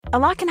A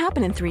lot can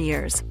happen in 3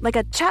 years, like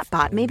a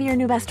chatbot may be your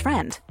new best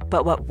friend.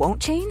 But what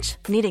won't change?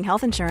 Needing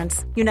health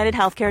insurance. United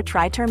Healthcare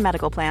Tri-Term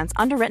Medical Plans,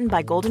 underwritten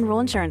by Golden Rule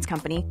Insurance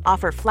Company,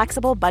 offer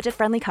flexible,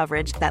 budget-friendly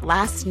coverage that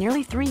lasts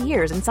nearly 3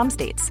 years in some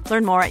states.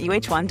 Learn more at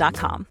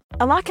uh1.com.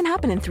 A lot can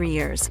happen in 3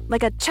 years,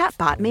 like a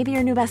chatbot may be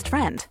your new best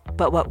friend.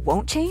 But what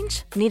won't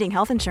change? Needing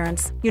health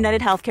insurance.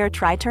 United Healthcare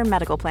Tri-Term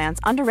Medical Plans,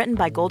 underwritten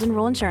by Golden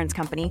Rule Insurance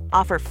Company,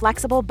 offer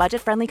flexible,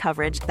 budget-friendly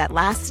coverage that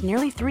lasts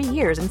nearly 3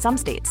 years in some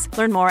states.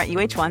 Learn more at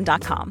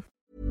uh1.com.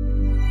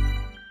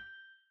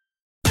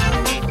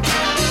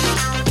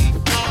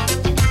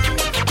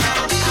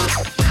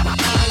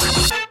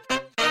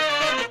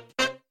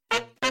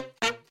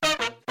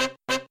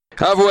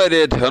 I've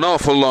waited an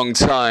awful long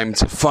time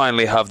to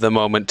finally have the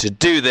moment to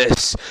do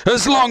this,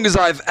 as long as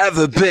I've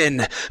ever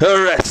been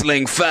a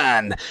wrestling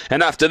fan.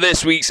 And after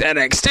this week's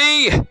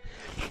NXT,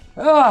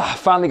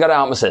 finally got it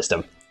out of my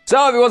system.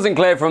 So if it wasn't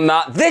clear from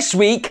that, this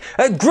week,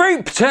 a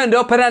group turned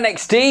up at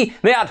NXT,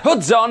 they had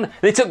hoods on,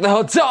 they took the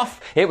hoods off,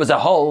 it was a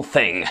whole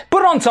thing.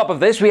 But on top of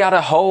this, we had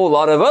a whole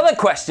lot of other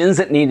questions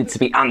that needed to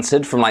be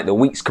answered from the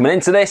weeks coming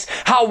into this.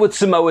 How would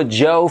Samoa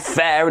Joe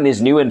fare in his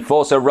new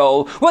enforcer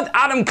role? Would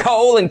Adam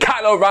Cole and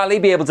Kyle O'Reilly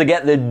be able to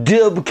get the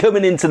dub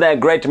coming into their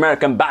Great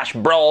American Bash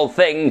Brawl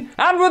thing?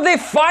 And would they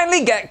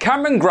finally get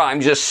Cameron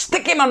Grimes, just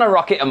stick him on a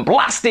rocket and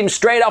blast him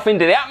straight off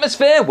into the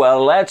atmosphere?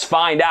 Well, let's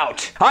find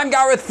out. I'm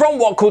Gareth from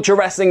What Culture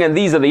Wrestling, and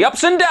these are the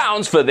ups and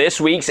downs for this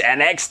week's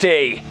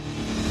NXT. NXT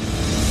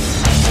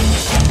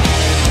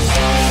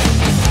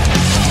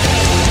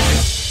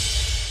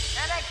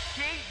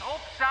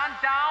ups and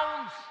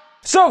downs.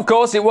 So, of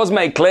course, it was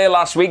made clear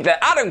last week that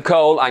Adam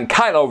Cole and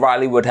Kyle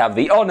O'Reilly would have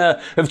the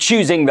honour of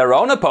choosing their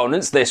own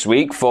opponents this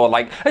week for,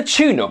 a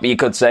tune-up, you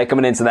could say,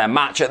 coming into their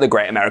match at the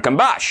Great American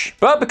Bash.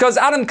 But because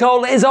Adam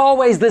Cole is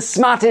always the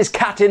smartest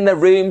cat in the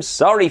room,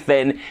 sorry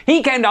Finn,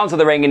 he came down to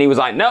the ring and he was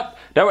like, nope,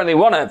 don't really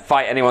want to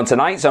fight anyone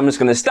tonight, so I'm just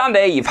going to stand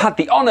here. You've had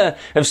the honour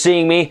of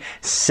seeing me.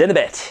 See in a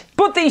bit.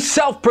 But the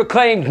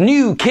self-proclaimed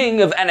new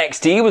king of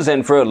NXT was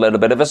in for a little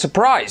bit of a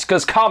surprise,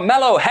 because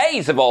Carmelo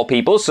Hayes, of all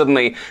people,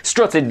 suddenly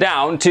strutted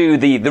down to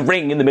the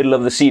ring in the middle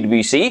of the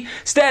CWC,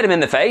 stared him in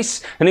the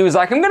face, and he was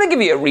like, I'm going to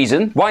give you a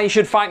reason why you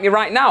should fight me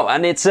right now.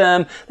 And it's,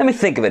 let me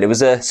think of it. It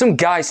was some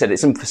guy said it,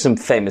 some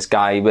famous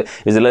guy, but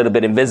he was a little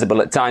bit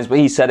invisible at times, but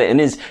he said it in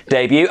his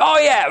debut. Oh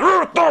yeah,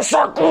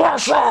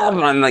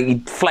 and he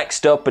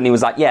flexed up and he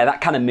was like, yeah, that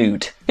kind of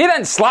mood. He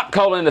then slapped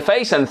Cole in the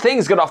face and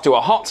things got off to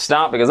a hot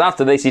start, because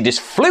after this he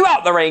just flew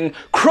out the ring,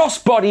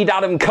 cross-bodied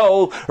Adam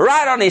Cole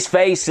right on his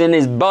face and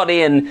his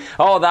body and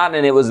all that,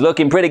 and it was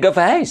looking pretty good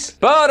for Hayes.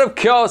 But of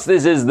course,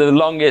 this is the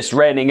longest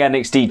reigning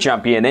NXT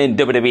champion in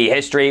WWE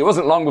history. It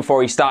wasn't long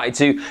before he started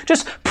to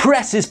just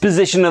press his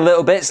position a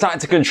little bit,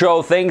 started to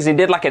control things. He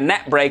did like a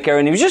net breaker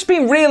and he was just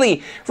being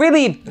really,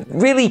 really,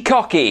 really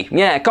cocky.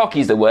 Yeah,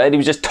 cocky's the word. He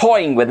was just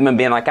toying with him and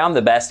being like, I'm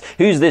the best.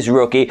 Who's this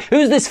rookie?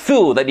 Who's this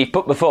fool that you've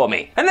put before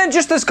me? And then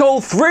just as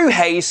Cole threw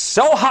Hayes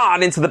so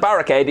hard into the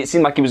barricade, it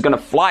seemed like he was going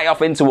to fly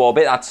off into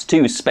orbit. That's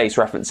 2 space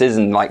references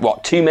in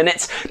 2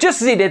 minutes.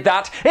 Just as he did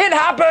that, it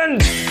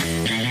happened!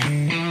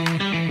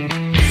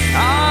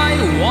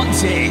 I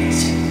want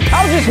it.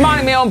 I was just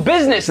minding my own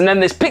business, and then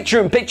this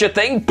picture-in-picture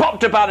thing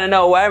popped up out of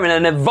nowhere, and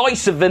in a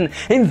voice of an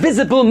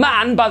invisible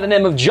man by the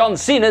name of John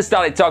Cena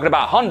started talking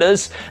about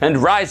Hondas and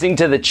rising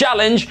to the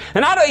challenge,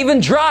 and I don't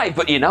even drive,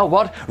 but you know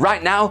what?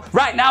 Right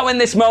now in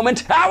this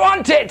moment, I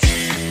want it!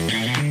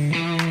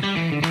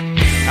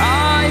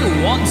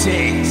 I want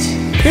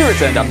it. He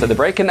returned after the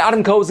break, and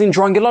Adam Cole was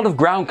enjoying a lot of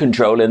ground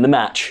control in the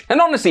match. And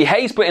honestly,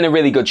 Hayes put in a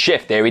really good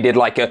shift there. He did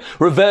a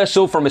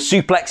reversal from a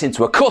suplex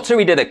into a cutter.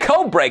 He did a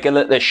code breaker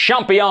that the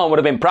champion would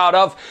have been proud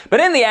of. But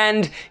in the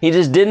end, he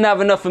just didn't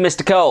have enough for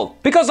Mr. Cole.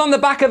 Because on the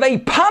back of a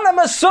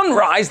Panama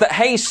Sunrise that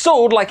Hayes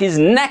sold like his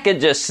neck had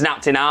just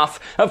snapped in half,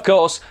 of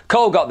course,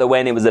 Cole got the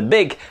win. It was a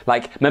big,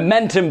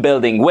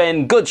 momentum-building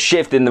win. Good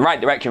shift in the right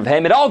direction for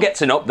him. It all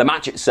gets an up. The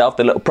match itself,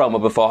 the little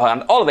promo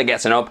beforehand, all of it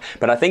gets an up.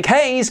 But I think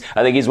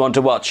he's one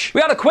to watch.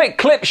 We had a quick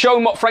clip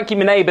showing what Frankie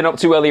Monet been up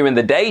to earlier in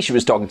the day. She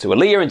was talking to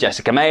Aaliyah and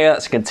Jessica Mayer.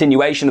 That's a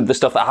continuation of the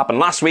stuff that happened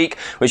last week,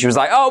 where she was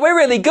like, oh, we're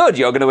really good.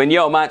 You're going to win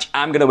your match.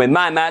 I'm going to win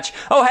my match.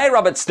 Oh, hey,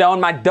 Robert Stone,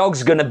 my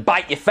dog's going to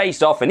bite your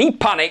face off. And he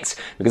panicked,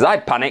 because I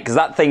panicked, because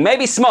that thing may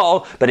be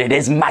small, but it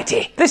is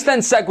mighty. This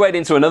then segued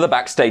into another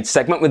backstage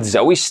segment with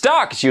Zoe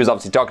Stark. She was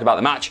obviously talking about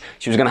the match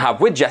she was going to have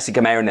with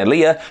Jessica Mayer and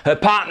Aaliyah. Her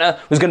partner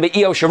was going to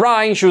be Io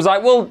Shirai, and she was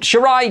like, well,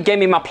 Shirai gave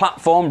me my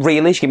platform,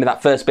 really. She gave me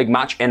that first big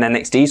match in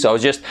NXT, so I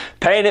was just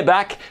paying it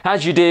back,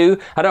 as you do.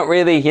 I don't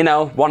really,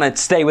 want to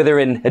stay with her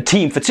in a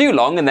team for too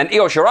long. And then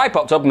Io Shirai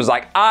popped up and was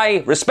like,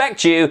 I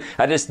respect you,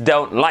 I just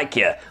don't like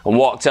you, and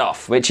walked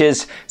off, which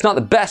is, it's not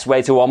the best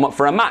way to warm up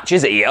for a match,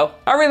 is it, Io?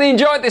 I really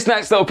enjoyed this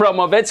next little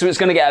promo vid, so it's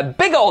going to get a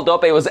big old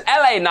up. It was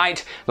LA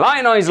Knight,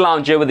 lying on his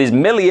lounger with his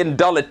 $1 million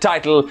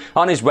title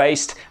on his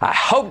waist. I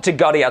hope to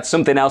God he had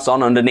something else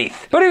on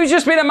underneath. But he was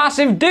just being a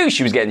massive douche.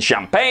 He was getting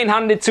champagne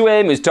handed to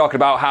him. He was talking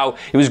about how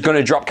he was going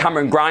to drop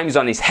Cameron Grimes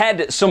on his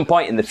head at some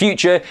point in the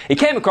future. He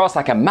came across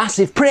like a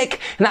massive prick,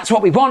 and that's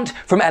what we want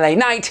from LA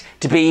Knight,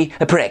 to be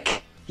a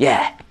prick.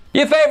 Yeah.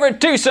 Your favourite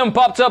twosome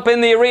popped up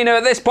in the arena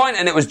at this point,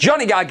 and it was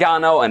Johnny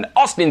Gargano and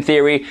Austin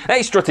Theory.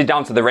 They strutted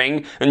down to the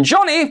ring, and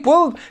Johnny,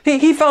 well,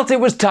 he felt it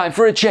was time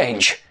for a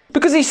change.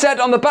 Because he said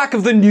on the back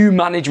of the new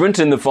management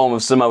in the form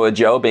of Samoa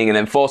Joe being an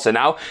enforcer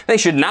now, they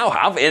should now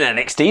have, in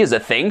NXT as a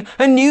thing,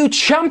 a new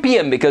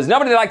champion, because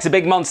nobody likes a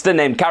big monster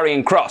named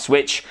Karrion Kross,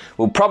 which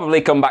will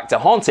probably come back to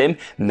haunt him,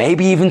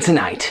 maybe even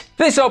tonight.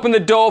 This opened the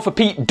door for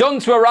Pete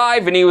Dunne to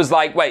arrive, and he was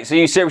like, wait, so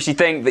you seriously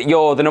think that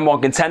you're the number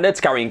one contender to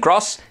Karrion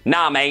Kross?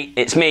 Nah, mate,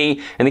 it's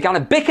me. And they kind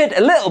of bickered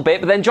a little bit,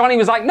 but then Johnny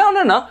was like,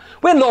 no,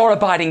 we're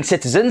law-abiding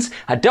citizens.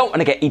 I don't want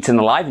to get eaten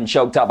alive and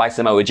choked out by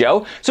Samoa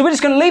Joe, so we're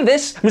just going to leave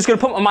this. I'm just going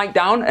to put my mic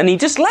down. And he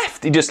just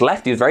left. He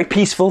was very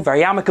peaceful,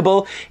 very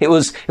amicable. It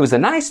was a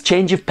nice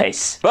change of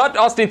pace. But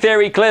Austin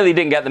Theory clearly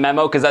didn't get the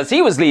memo, because as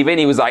he was leaving,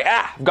 he was like,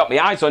 I've got my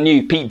eyes on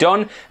you, Pete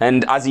Dunne.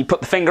 And as he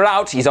put the finger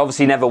out, he's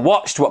obviously never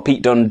watched what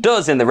Pete Dunne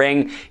does in the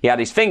ring. He had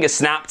his finger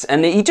snapped,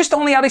 and he just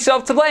only had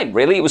himself to blame.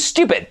 Really, it was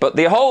stupid. But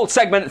the whole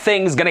segment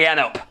thing's gonna get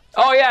up.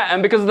 Oh yeah,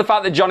 and because of the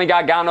fact that Johnny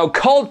Gargano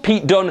called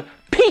Pete Dunne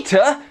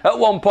Peter at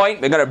one point,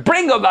 we're going to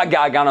bring up that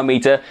Gargano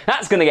meter.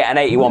 That's going to get an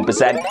 81%,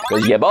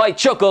 because your boy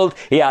chuckled.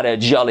 He had a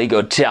jolly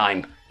good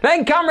time.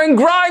 Then Cameron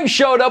Grimes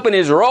showed up in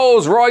his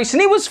Rolls Royce,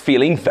 and he was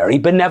feeling very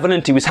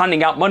benevolent. He was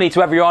handing out money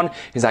to everyone.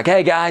 He's like,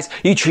 hey guys,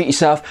 you treat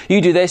yourself, you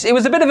do this. It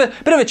was a bit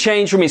of a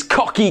change from his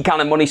cocky kind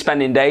of money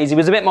spending days. He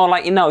was a bit more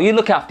like, you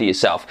look after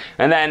yourself.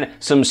 And then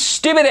some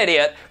stupid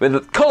idiot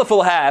with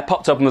colourful hair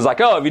popped up and was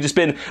like, oh, have you just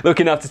been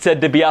looking after Ted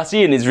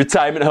DiBiase in his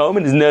retirement home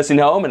and his nursing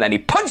home? And then he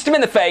punched him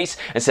in the face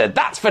and said,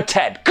 that's for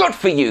Ted. Good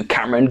for you,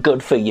 Cameron,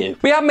 good for you.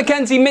 We had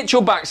Mackenzie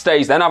Mitchell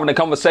backstage then having a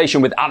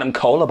conversation with Adam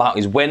Cole about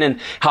his win and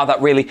how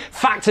that really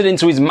factored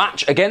into his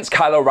match against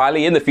Kyle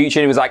O'Reilly in the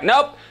future. And he was like,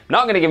 nope,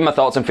 not going to give him my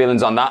thoughts and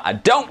feelings on that. I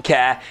don't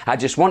care. I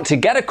just want to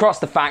get across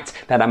the fact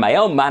that I'm my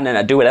own man and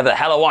I do whatever the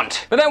hell I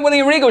want. But then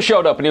William Regal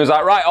showed up and he was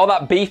like, right, all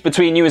that beef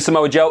between you and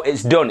Samoa Joe,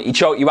 it's done. He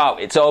choked you out.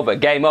 It's over.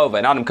 Game over.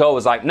 And Adam Cole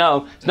was like,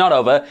 no, it's not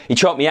over. He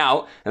choked me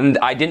out and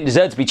I didn't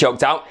deserve to be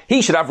choked out.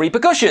 He should have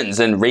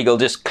repercussions. And Regal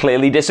just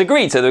clearly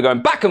disagreed. So they were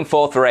going back and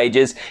forth for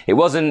ages. It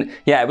wasn't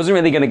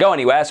really going to go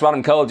anywhere. So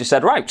Adam Cole just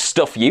said, right,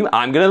 stuff you.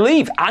 I'm going to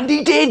leave. And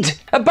he did.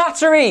 A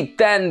battery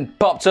then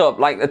popped up,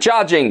 like a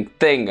charging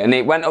thing, and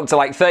it went up to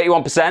like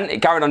 31%.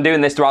 It carried on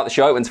doing this throughout the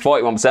show. It went to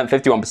 41%,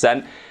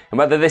 51%. And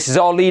whether this is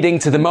all leading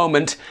to the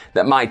moment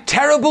that my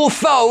terrible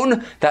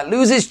phone that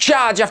loses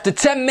charge after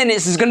 10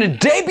 minutes is going to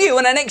debut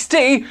in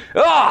NXT,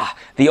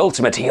 the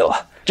ultimate heel.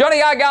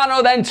 Johnny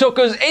Gargano then took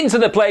us into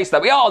the place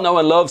that we all know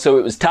and love, so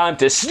it was time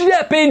to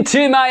step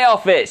into my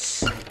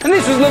office. And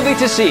this was lovely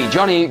to see.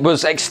 Johnny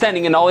was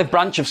extending an olive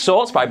branch of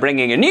sorts by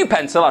bringing a new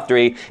pencil after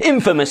he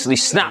infamously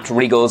snapped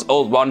Regal's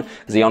old one,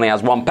 because he only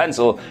has one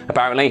pencil,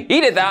 apparently. He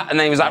did that, and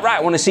then he was like, right,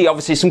 I want to see,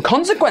 obviously, some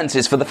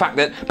consequences for the fact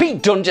that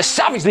Pete Dunne just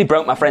savagely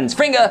broke my friend's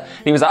finger.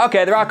 And he was like,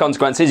 okay, there are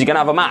consequences, you're going to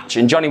have a match.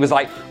 And Johnny was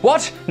like,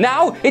 what?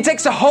 Now? It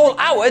takes a whole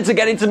hour to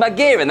get into my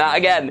gear, and that,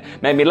 again,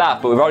 made me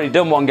laugh. But we've already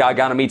done one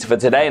Gargano meter for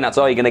today, and that's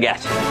all you're going to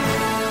get.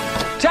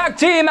 Tag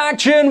team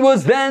action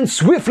was then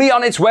swiftly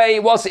on its way.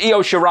 It was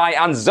Io Shirai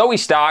and Zoe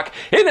Stark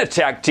in a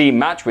tag team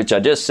match, which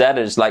I just said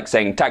is like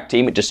saying tag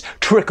team, it just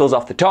trickles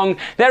off the tongue.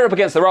 They're up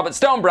against the Robert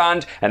Stone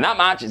brand, and that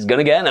match is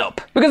gonna get an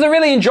up. Because I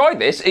really enjoyed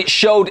this, it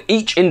showed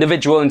each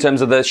individual in terms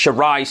of the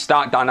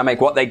Shirai-Stark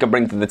dynamic, what they can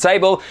bring to the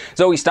table.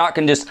 Zoe Stark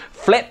can just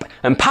flip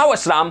and power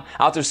slam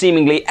out of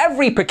seemingly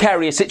every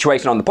precarious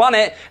situation on the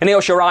planet, and Io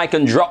Shirai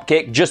can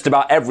dropkick just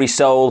about every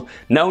soul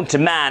known to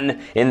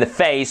man in the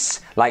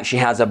face, like she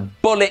has a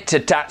bullet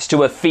attached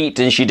to her feet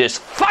and she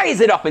just fires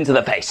it up into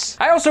the face.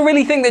 I also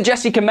really think that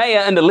Jessi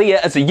Kamea and Aaliyah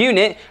as a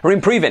unit are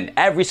improving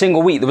every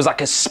single week. There was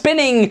like a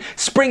spinning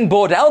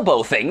springboard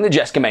elbow thing that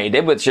Jessi Kamea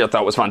did, which I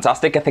thought was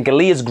fantastic. I think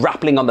Aaliyah's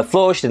grappling on the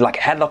floor. She did like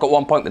a headlock at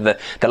one point with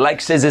the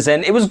leg scissors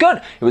in. It was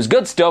good. It was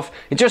good stuff.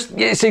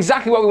 It's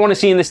exactly what we want to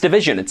see in this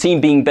division. A team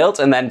being built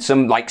and then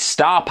some like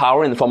star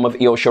power in the form of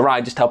Io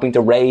Shirai just helping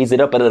to raise it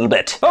up a little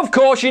bit. Of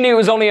course, you knew it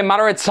was only a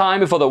matter of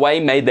time before the Way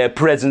made their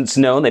presence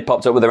known. They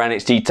popped up with their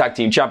NXT Tag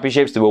Team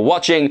Championships. They were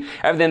watching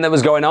everything that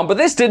was going on, but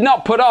this did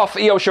not put off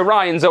Io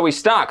Shirai and Zoe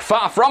Stark.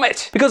 Far from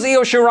it. Because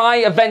Io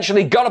Shirai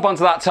eventually got up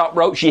onto that top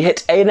rope. She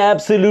hit an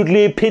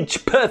absolutely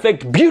pitch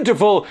perfect,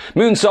 beautiful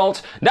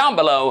moonsault down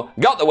below,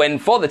 got the win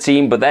for the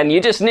team, but then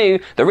you just knew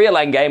the real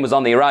end game was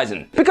on the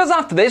horizon. Because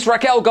after this,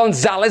 Raquel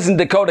Gonzalez and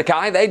Dakota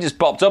Kai, they just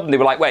popped up and they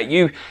were like, wait,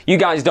 you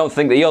guys don't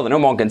think that you're the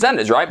number one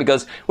contenders, right?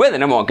 Because we're the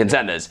number one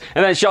contenders.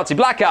 And then Shotzi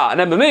Blackheart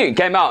and Ember Moon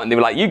came out and they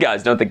were like, you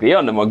guys don't think that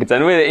you're the number one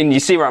contender. And you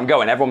see where I'm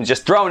going. Everyone was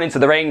just thrown into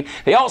the ring.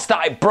 They all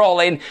started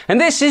brawling. And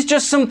this is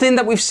just something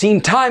that we've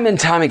seen time and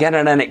time again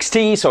in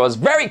NXT. So I was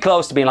very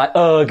close to being like,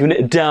 oh, giving it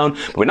a down.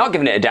 But we're not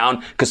giving it a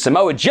down because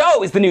Samoa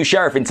Joe is the new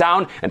sheriff in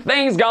town and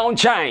things gonna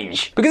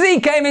change. Because he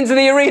came into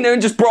the arena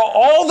and just brought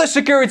all the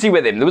security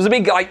with him. There was a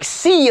big like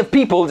sea of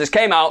people just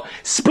came out,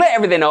 split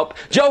everything up.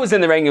 Joe was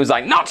in the ring. He was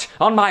like, not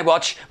on my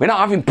watch. We're not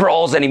having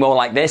brawls anymore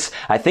like this.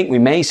 I think we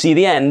may see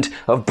the end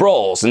of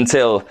brawls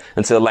until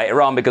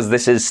later on because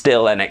this is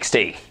still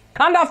NXT.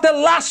 And after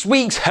last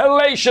week's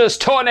hellacious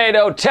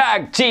tornado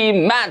tag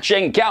team match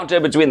encounter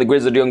between the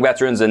Grizzled Young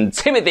Veterans and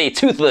Timothy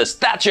Toothless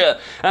Thatcher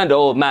and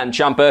Old Man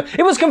Ciampa,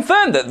 it was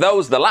confirmed that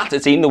the latter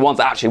team, the ones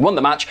that actually won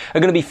the match, are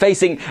going to be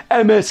facing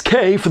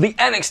MSK for the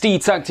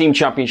NXT Tag Team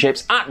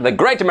Championships at the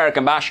Great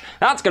American Bash.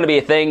 That's going to be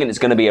a thing, and it's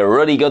going to be a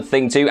really good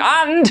thing too.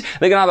 And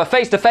they're going to have a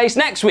face-to-face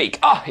next week.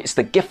 Oh, it's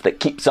the gift that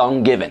keeps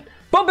on giving.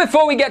 But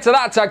before we get to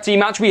that tag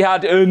team match, we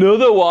had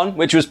another one,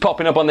 which was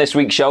popping up on this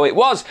week's show. It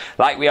was,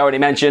 like we already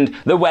mentioned,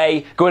 The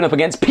Way going up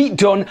against Pete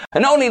Dunne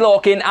and Oney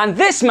Lorcan. And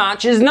this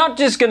match is not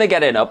just going to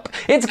get it up.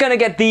 It's going to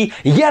get the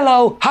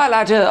yellow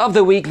highlighter of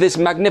the week, this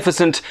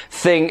magnificent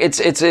thing. It's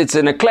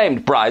an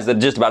acclaimed prize that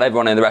just about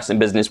everyone in the wrestling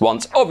business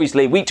wants,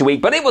 obviously, week to week.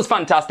 But it was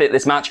fantastic,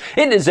 this match.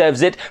 It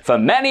deserves it for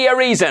many a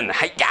reason.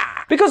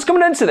 Hi-ya! Because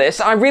coming into this,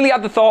 I really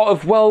had the thought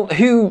of, well,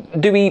 who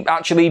do we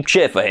actually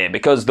cheer for here?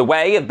 Because The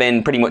Way have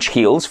been pretty much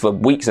heels for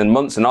weeks and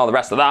months and all the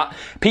rest of that.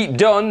 Pete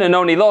Dunne and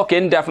Oney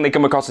Lorcan definitely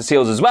come across as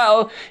heels as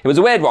well. It was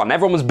a weird one.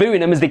 Everyone was booing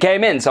them as they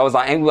came in, so I was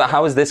like, hey,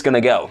 how is this going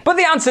to go? But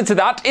the answer to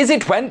that is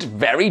it went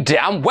very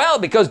damn well,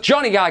 because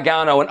Johnny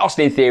Gargano and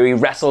Austin Theory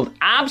wrestled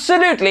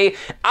absolutely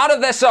out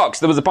of their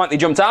socks. There was a point they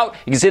jumped out,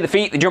 you can see the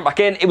feet, they jumped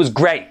back in. It was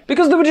great,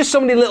 because there were just so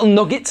many little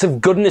nuggets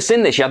of goodness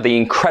in this. You had the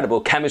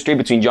incredible chemistry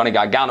between Johnny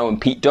Gargano and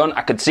Pete Dunne.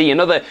 I could see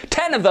another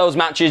 10 of those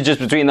matches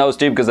just between those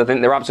two, because I think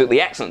they're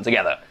absolutely excellent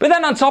together. But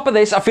then on top of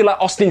this, I feel like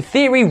Austin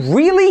Theory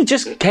really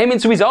just came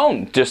into his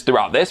own just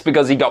throughout this,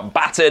 because he got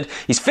battered,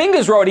 his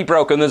fingers were already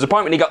broken. There's a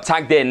point when he got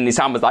tagged in and his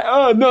hand was like,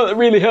 oh no, that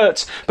really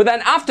hurts. But then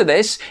after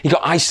this, he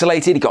got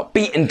isolated, he got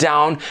beaten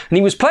down, and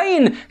he was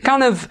playing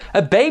kind of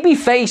a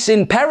babyface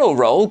in peril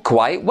role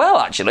quite well,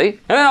 actually.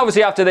 And then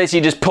obviously after this,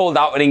 he just pulled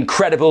out an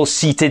incredible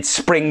seated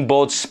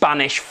springboard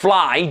Spanish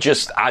fly,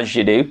 just as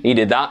you do. He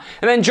did that.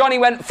 And then Johnny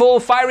went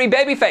full fiery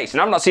babyface,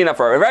 and I've not seen that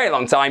for a very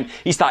long time.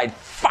 He started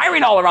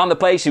firing all around the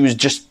place. He was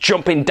just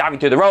jumping, diving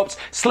through the ropes,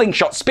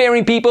 slingshot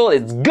spearing people.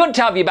 It's good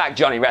to have you back,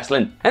 Johnny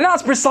Wrestling. And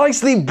that's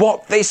precisely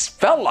what this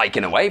felt like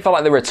in a way. It felt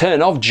like the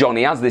return of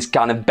Johnny as this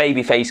kind of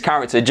babyface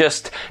character,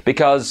 just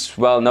because,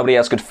 well, nobody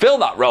else could fill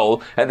that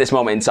role at this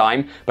moment in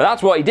time. But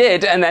that's what he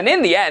did. And then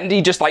in the end,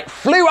 he just like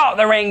flew out of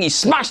the ring. He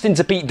smashed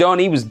into Pete Dunne.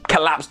 He was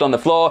collapsed on the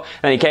floor.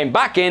 And he came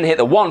back in, hit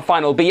the one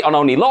final beat on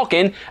Oney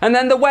Lorcan. And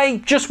then The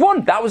Way just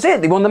won. That was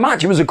it. They won the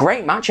match. It was a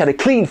great match. It had a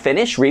clean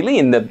finish, really,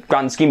 in the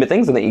grand scheme of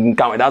things. I think you can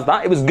count it as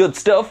that. It was good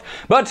stuff.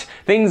 But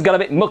things got a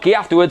bit mucky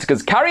afterwards,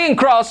 because Karrion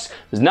Kross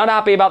was not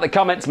happy about the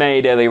comments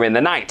made earlier in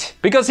the night,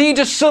 because he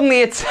just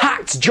suddenly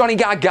attacked Johnny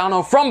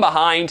Gargano from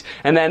behind,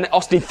 and then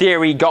Austin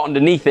Theory got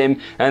underneath him.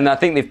 And I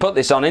think they've put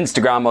this on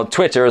Instagram or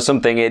Twitter or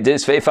something. It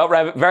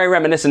felt very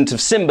reminiscent of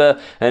Simba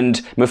and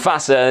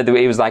Mufasa.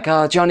 He was like,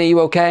 oh, Johnny, you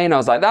okay? And I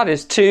was like, that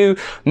is too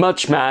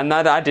much, man.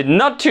 I did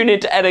not tune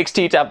into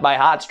NXT to have my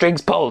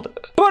heartstrings pulled.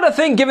 But I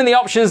think given the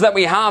options that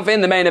we have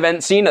in the main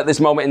event scene at this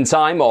moment in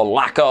time, or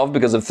lack of,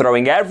 because of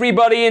throwing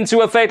everybody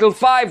into a fatal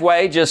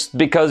five-way just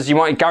because you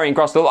wanted Karrion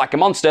Kross to look like a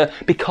monster,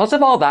 because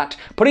of all that,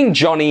 putting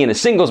Johnny in a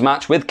singles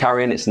match with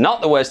Karrion, it's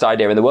not the worst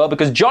idea in the world,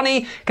 because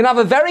Johnny can have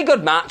a very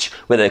good match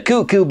with a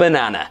cuckoo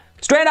banana.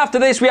 Straight after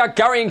this, we had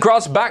Karrion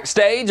Kross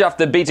backstage.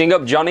 After beating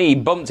up Johnny, he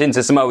bumped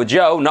into Samoa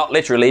Joe, not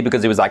literally,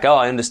 because he was like, oh,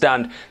 I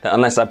understand that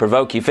unless I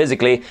provoke you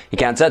physically, you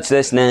can't touch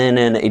this. No,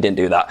 he didn't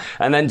do that.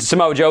 And then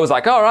Samoa Joe was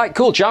like, all right,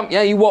 cool, champ.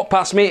 Yeah, you walked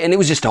past me, and it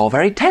was just all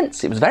very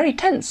tense. It was very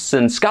tense,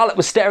 and Scarlett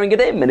was staring at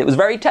him, and it was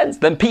very tense.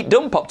 Then Pete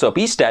Dunne popped up.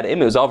 He stared at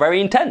him. It was all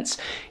very intense.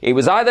 It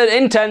was either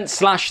intense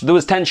 / there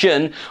was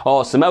tension,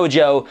 or Samoa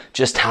Joe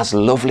just has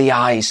lovely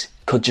eyes.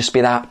 Could just be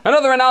that.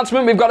 Another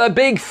announcement, we've got a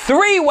big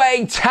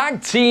 3-way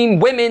tag team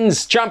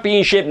women's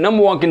championship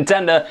 #1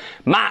 contender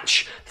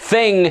match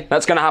thing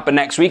that's going to happen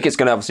next week. It's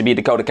going to obviously be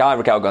Dakota Kai,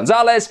 Raquel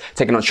Gonzalez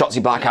taking on Shotzi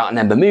Blackheart and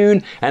Ember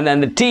Moon, and then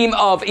the team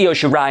of Io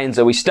Shirai and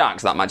Zoe Stark.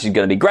 So that match is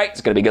going to be great.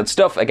 It's going to be good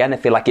stuff. Again, I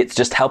feel like it's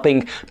just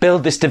helping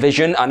build this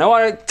division. I know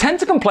I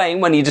tend to complain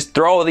when you just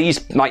throw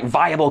these like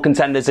viable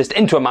contenders just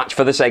into a match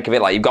for the sake of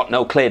it, like you've got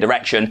no clear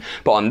direction.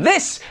 But on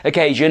this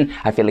occasion,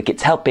 I feel like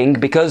it's helping,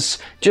 because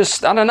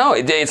just, I don't know,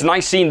 it's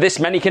nice seeing this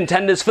many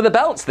contenders for the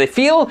belts. They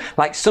feel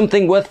like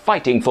something worth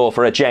fighting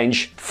for a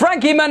change.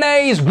 Frankie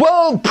Monet's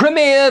world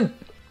premiere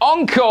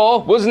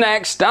encore was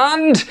next,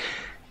 and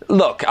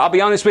look, I'll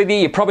be honest with you,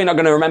 you're probably not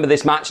going to remember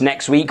this match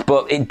next week,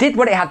 but it did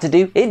what it had to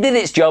do. It did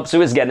its job,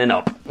 so it's getting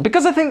up.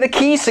 Because I think the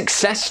key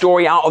success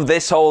story out of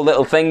this whole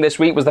little thing this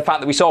week was the fact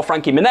that we saw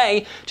Frankie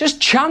Monet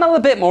just channel a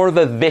bit more of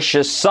a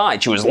vicious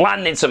side. She was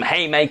landing some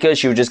haymakers,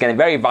 she was just getting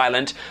very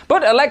violent,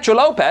 but Elektra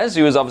Lopez,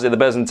 who was obviously the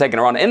person taking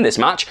her on in this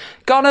match,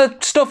 got her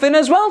stuff in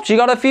as well. She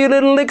got a few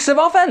little licks of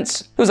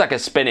offense. It was like a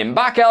spinning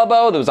back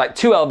elbow, there was like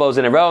 2 elbows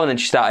in a row, and then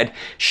she started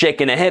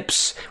shaking her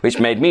hips, which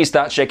made me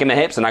start shaking my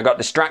hips, and I got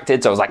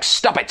distracted, so I was like,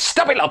 stop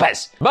it,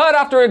 Lopez! But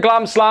after a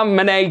glam slam,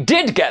 Monet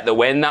did get the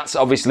win. That's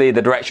obviously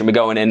the direction we're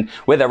going in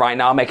with her right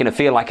now, making her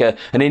feel like an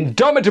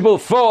indomitable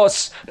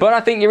force. But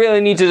I think you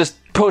really need to just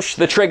push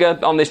the trigger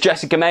on this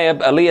Jessica May,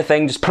 Aaliyah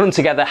thing, just put them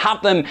together,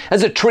 have them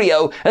as a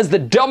trio, as the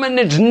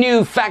dominant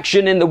new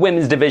faction in the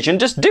women's division.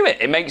 Just do it.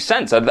 It makes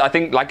sense. I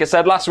think, like I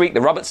said last week,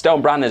 the Robert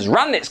Stone brand has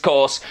run its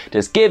course.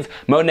 Just give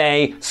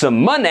Monet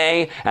some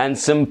money and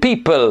some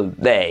people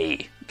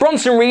they.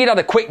 Bronson Reed had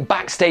a quick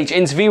backstage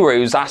interview where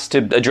he was asked to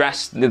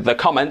address the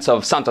comments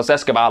of Santos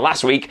Escobar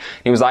last week.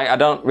 He was like, I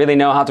don't really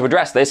know how to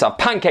address this. I've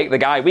pancaked the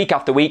guy week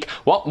after week.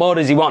 What more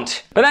does he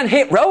want? But then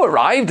Hit Row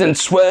arrived and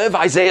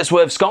Isaiah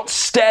Swerve Scott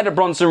stared at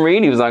Bronson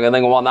Reed. He was like, I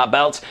think I want that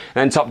belt.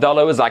 And then Top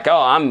Dollar was like,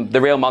 oh, I'm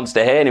the real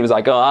monster here. And he was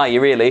like, oh, are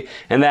you really?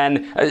 And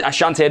then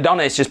Ashanti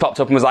Adonis just popped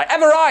up and was like,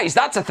 Ever Rise,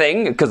 that's a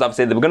thing. Because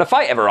obviously they were going to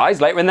fight Ever Rise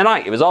later in the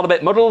night. It was all a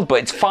bit muddled, but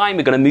it's fine.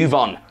 We're going to move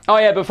on. Oh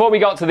yeah, before we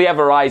got to the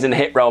Ever Rise and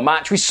Hit Row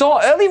match, we saw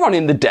earlier on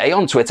in the day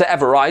on Twitter,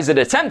 Ever Rise had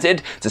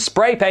attempted to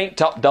spray paint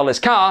Top Dollar's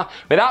car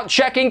without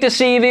checking to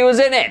see if he was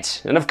in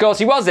it. And of course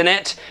he was in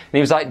it. And he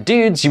was like,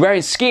 dudes, you're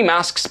wearing ski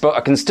masks, but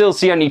I can still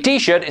see on your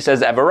t-shirt it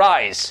says Ever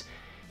Rise.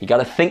 You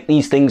gotta think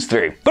these things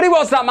through. But it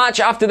was that match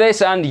after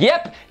this, and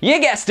yep,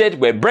 you guessed it,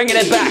 we're bringing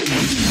it back.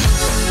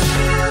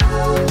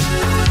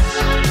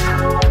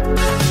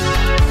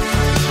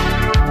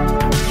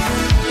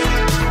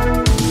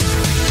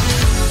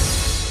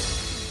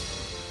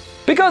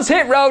 Because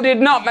Hit Row did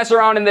not mess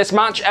around in this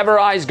match, Ever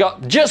Rise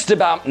got just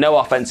about no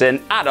offense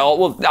in at all.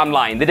 Well, I'm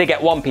lying. They did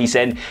get one piece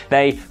in.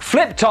 They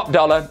flipped Top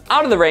Dollar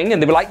out of the ring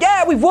and they were like,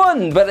 yeah, we've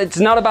won, but it's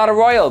not a battle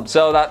royal.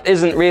 So that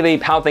isn't really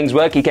how things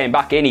work. He came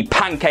back in, he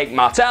pancaked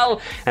Martel,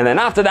 and then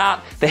after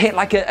that, they hit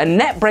like a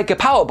net breaker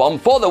powerbomb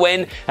for the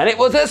win, and it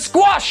was a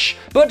squash.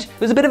 But it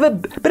was a bit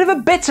of a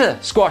bitter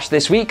squash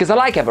this week because I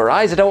like Ever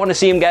Rise. I don't want to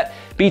see him get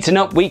beaten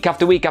up week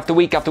after week after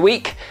week after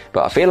week,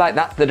 but I feel like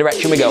that's the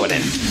direction we're going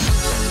in.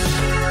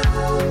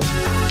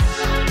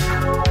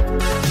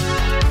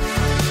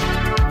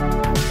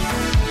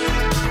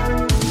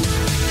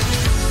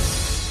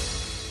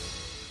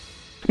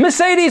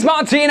 Mercedes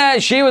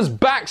Martinez, she was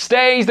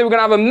backstage. They were going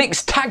to have a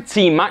mixed tag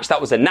team match that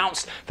was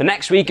announced for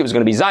next week. It was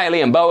going to be Xia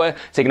Li and Boa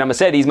taking on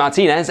Mercedes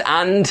Martinez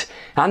and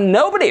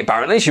nobody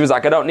apparently. She was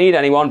like, I don't need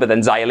anyone, but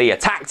then Xia Li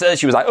attacked her.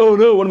 She was like, oh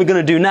no, what are we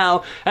going to do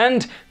now?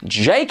 And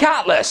Jake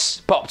Atlas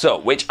popped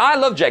up, which I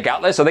love Jake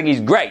Atlas. I think he's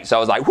great. So I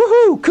was like,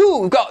 woohoo,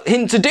 cool, we've got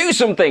him to do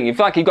something. I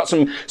feel like he's got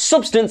some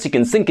substance he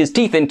can sink his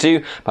teeth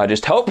into, but I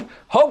just hope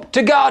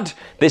to God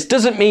this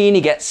doesn't mean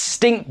he gets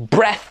stink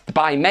breathed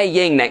by Mei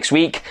Ying next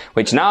week,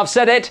 which now I've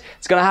said it,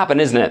 it's gonna happen,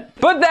 isn't it?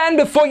 But then,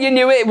 before you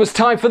knew it, it was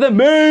time for the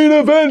main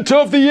event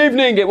of the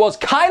evening. It was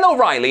Kyle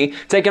O'Reilly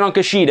taking on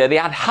Kushida. They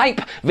had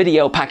hype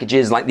video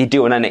packages like they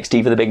do on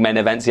NXT for the big main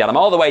events. They had them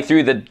all the way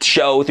through the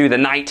show, through the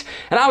night,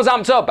 and I was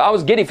amped up. I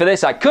was giddy for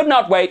this. I could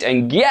not wait,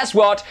 and guess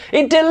what?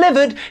 It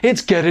delivered.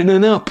 It's getting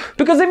an up.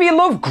 Because if you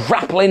love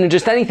grappling and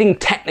just anything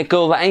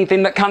technical,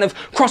 anything that kind of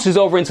crosses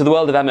over into the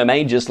world of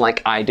MMA, just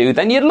like I do,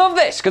 then you'd love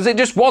this, because it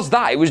just was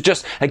that. It was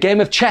just a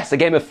game of chess, a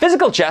game of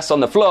physical chess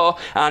on the floor,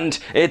 and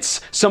it's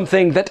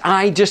something that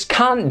I just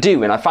can't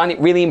do, and I find it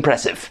really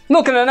impressive.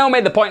 Look, and I know I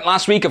made the point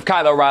last week of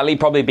Kyle O'Reilly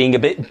probably being a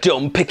bit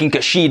dumb, picking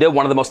Kushida,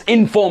 one of the most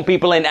informed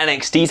people in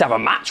NXT, to have a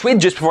match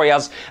with just before he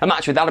has a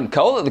match with Adam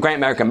Cole at the Great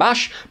American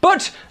Bash.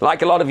 But,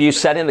 like a lot of you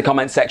said in the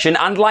comments section,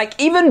 and like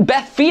even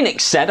Beth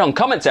Phoenix said on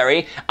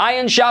commentary,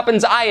 iron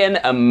sharpens iron,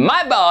 and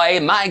my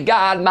boy, my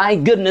God, my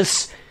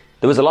goodness,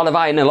 there was a lot of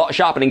iron and a lot of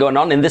sharpening going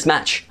on in this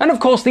match. And of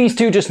course, these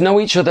two just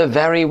know each other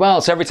very well.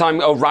 So every time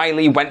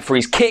O'Reilly went for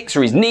his kicks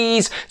or his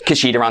knees,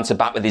 Kushida answered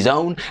back with his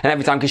own. And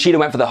every time Kushida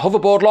went for the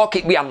hoverboard lock,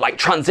 we had like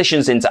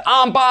transitions into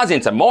arm bars,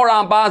 into more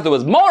arm bars. There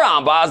was more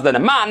arm bars than a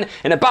man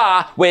in a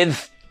bar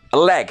with a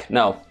leg.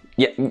 No.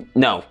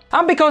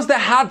 And because there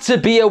had to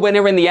be a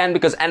winner in the end,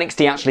 because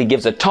NXT actually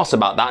gives a toss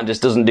about that and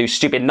just doesn't do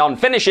stupid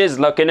non-finishes,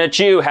 looking at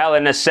you, Hell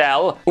in a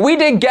Cell, we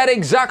did get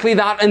exactly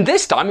that, and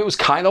this time it was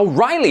Kyle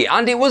O'Reilly,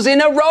 and it was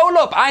in a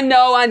roll-up. I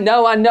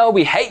know,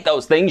 we hate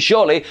those things,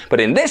 surely, but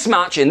in this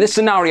match, in this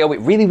scenario, it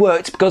really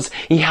worked because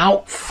he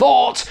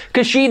out-thought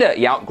Kushida.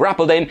 He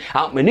out-grappled him,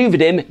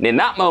 out-maneuvered him, and in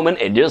that moment,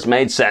 it just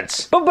made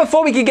sense. But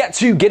before we could get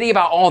too giddy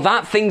about all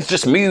that, things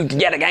just moved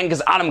yet again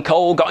because Adam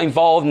Cole got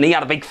involved, and he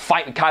had a big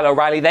fight with Kyle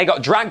O'Reilly. They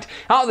got dragged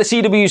out of the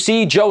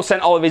CWC. Joe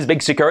sent all of his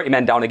big security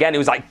men down again. He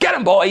was like, get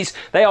them, boys.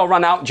 They all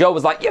ran out. Joe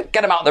was like, yeah,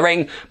 get them out of the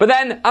ring. But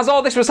then, as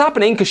all this was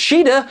happening,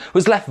 Kushida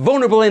was left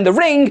vulnerable in the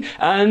ring,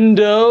 and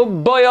oh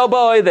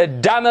boy, the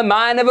Diamond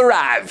Mine have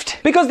arrived.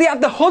 Because they had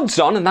the hoods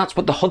on, and that's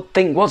what the hood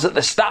thing was at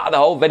the start of the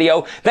whole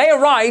video. They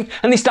arrived,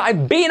 and they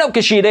started beating up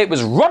Kushida. It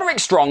was Roderick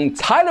Strong,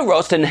 Tyler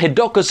Rust, and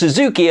Hideko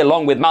Suzuki,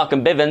 along with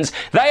Malcolm Bivens.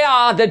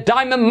 The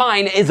Diamond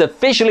Mine is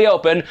officially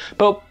open,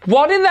 but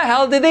what in the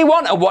hell did they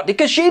want, and what did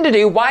Kushida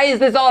do? Why is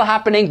this all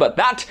happening? But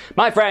that,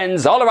 my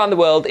friends, all around the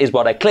world, is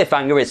what a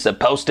cliffhanger is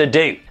supposed to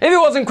do. If it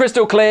wasn't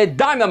crystal clear,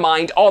 Diamond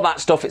Mine, all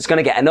that stuff, it's going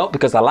to get an up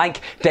because I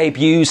like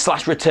debuts,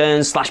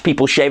 /returns,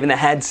 /people shaving their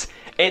heads.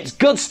 It's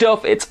good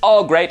stuff, it's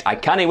all great. I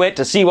can't wait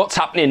to see what's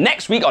happening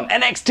next week on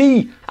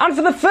NXT. And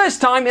for the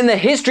first time in the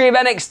history of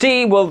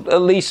NXT, well,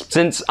 at least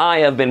since I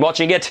have been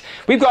watching it,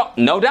 we've got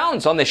no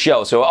downs on this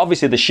show. So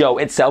obviously the show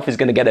itself is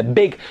going to get a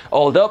big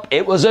old up.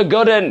 It was a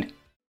good one.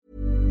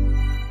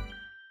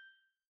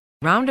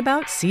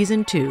 Roundabout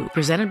Season 2,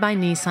 presented by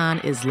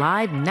Nissan, is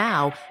live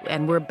now,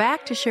 and we're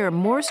back to share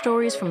more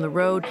stories from the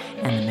road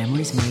and the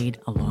memories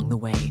made along the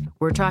way.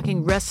 We're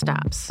talking rest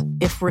stops,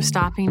 if we're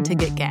stopping to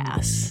get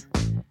gas.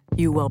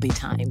 You will be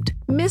timed.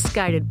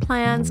 Misguided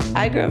plans.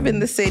 I grew up in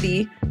the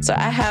city, so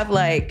I have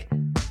a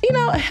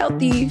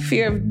healthy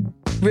fear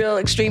of real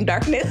extreme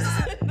darkness.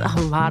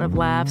 A lot of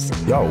laughs.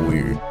 Y'all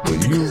weird,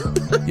 but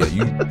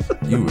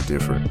you were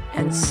different.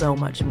 And so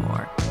much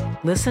more.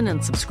 Listen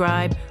and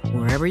subscribe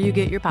wherever you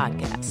get your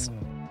podcasts.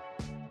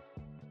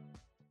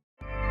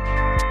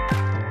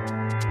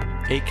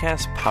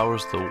 Acast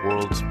powers the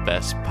world's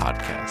best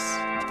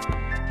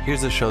podcasts.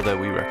 Here's a show that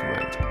we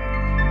recommend.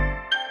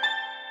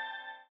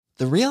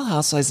 The Real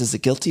Housewives is a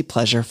guilty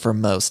pleasure for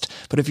most,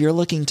 but if you're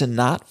looking to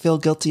not feel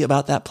guilty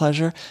about that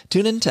pleasure,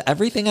 tune in to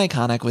Everything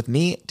Iconic with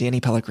me,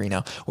 Danny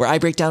Pellegrino, where I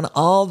break down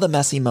all the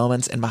messy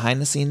moments and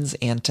behind-the-scenes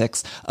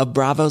antics of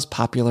Bravo's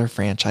popular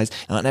franchise.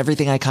 And on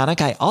Everything Iconic,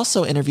 I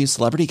also interview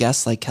celebrity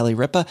guests like Kelly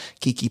Ripa,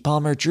 Keke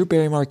Palmer, Drew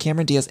Barrymore,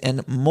 Cameron Diaz,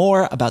 and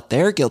more about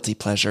their guilty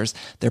pleasures,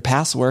 their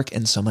past work,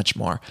 and so much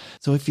more.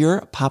 So if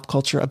you're pop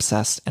culture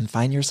obsessed and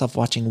find yourself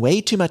watching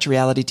way too much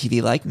reality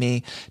TV like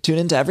me, tune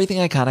into Everything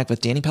Iconic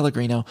with Danny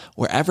Pellegrino,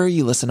 wherever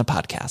you listen to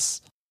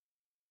podcasts.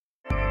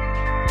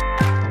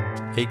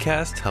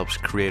 Acast helps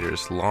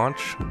creators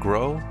launch,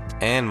 grow,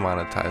 and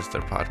monetize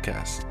their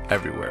podcasts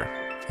everywhere.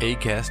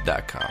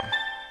 Acast.com.